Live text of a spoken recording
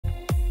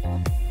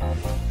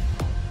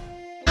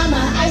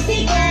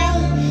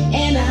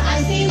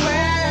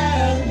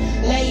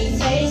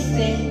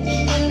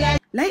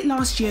Late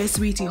last year,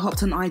 Saweetie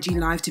hopped on IG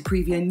Live to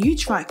preview a new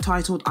track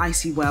titled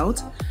Icy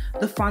World.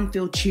 The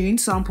fun-filled tune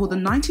sampled the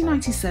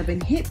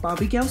 1997 hit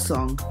Barbie Girl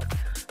song.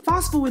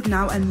 Fast forward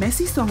now, and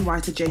messy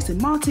songwriter Jason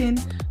Martin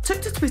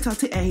took to Twitter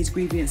to air his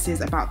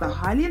grievances about the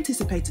highly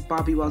anticipated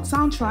Barbie World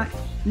soundtrack,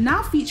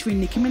 now featuring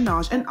Nicki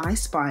Minaj and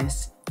Ice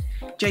Spice.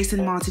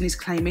 Jason Martin is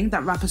claiming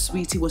that rapper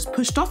Saweetie was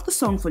pushed off the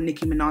song for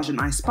Nicki Minaj and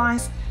Ice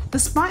Spice,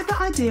 despite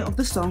the idea of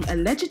the song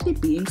allegedly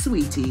being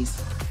Saweetie's.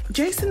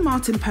 Jason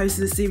Martin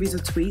posted a series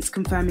of tweets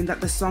confirming that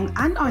the song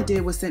and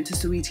idea was sent to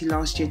Saweetie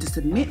last year to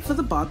submit for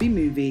the Barbie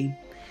movie.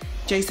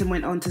 Jason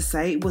went on to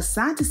say it was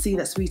sad to see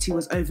that Saweetie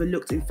was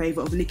overlooked in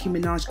favour of Nicki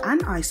Minaj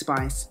and Ice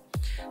Spice.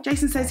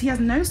 Jason says he has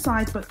no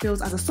side but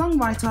feels as a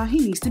songwriter he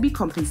needs to be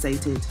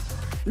compensated.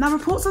 Now,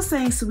 reports are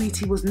saying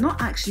Saweetie was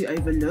not actually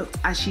overlooked,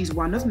 as she's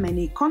one of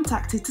many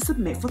contacted to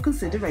submit for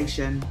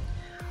consideration.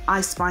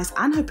 Ice Spice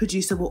and her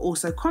producer were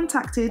also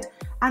contacted,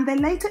 and they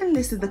later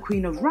enlisted the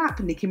queen of rap,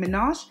 Nicki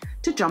Minaj,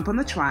 to jump on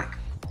the track.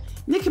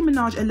 Nicki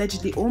Minaj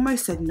allegedly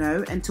almost said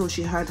no until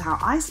she heard how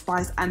Ice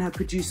Spice and her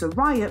producer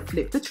Riot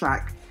flipped the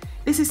track.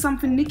 This is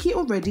something Nicki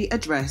already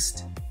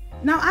addressed.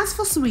 Now, as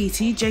for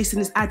Saweetie, Jason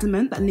is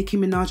adamant that Nicki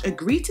Minaj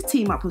agreed to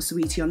team up with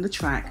Saweetie on the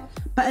track,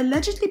 but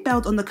allegedly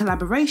bailed on the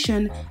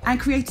collaboration and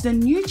created a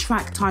new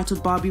track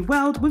titled Barbie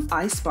World with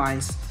Ice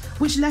Spice,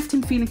 which left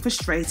him feeling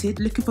frustrated,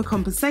 looking for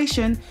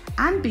compensation,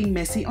 and being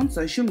messy on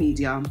social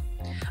media.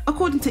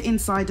 According to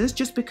insiders,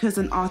 just because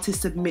an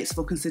artist submits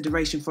for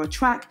consideration for a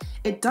track,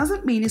 it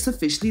doesn't mean it's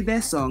officially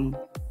their song.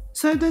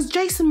 So does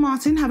Jason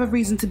Martin have a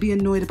reason to be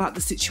annoyed about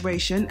the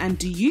situation, and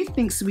do you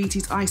think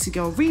Saweetie's Icy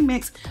Girl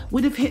remix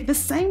would have hit the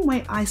same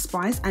way Ice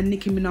Spice and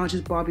Nicki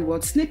Minaj's Barbie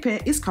World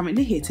snippet is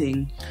currently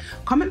hitting?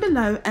 Comment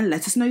below and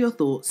let us know your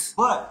thoughts.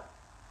 But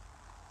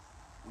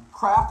we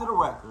crafted a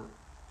record,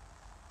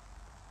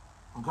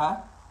 okay,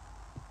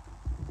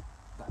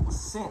 that was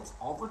sent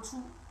over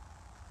to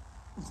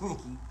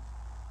Nicki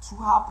to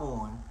hop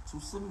on to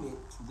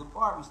submit to the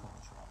Barbie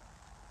soundtrack.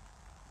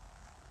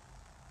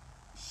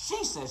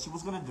 She said she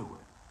was going to do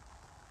it.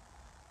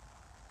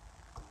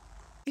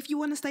 If you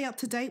want to stay up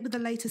to date with the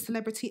latest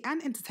celebrity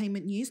and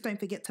entertainment news, don't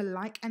forget to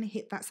like and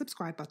hit that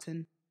subscribe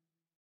button.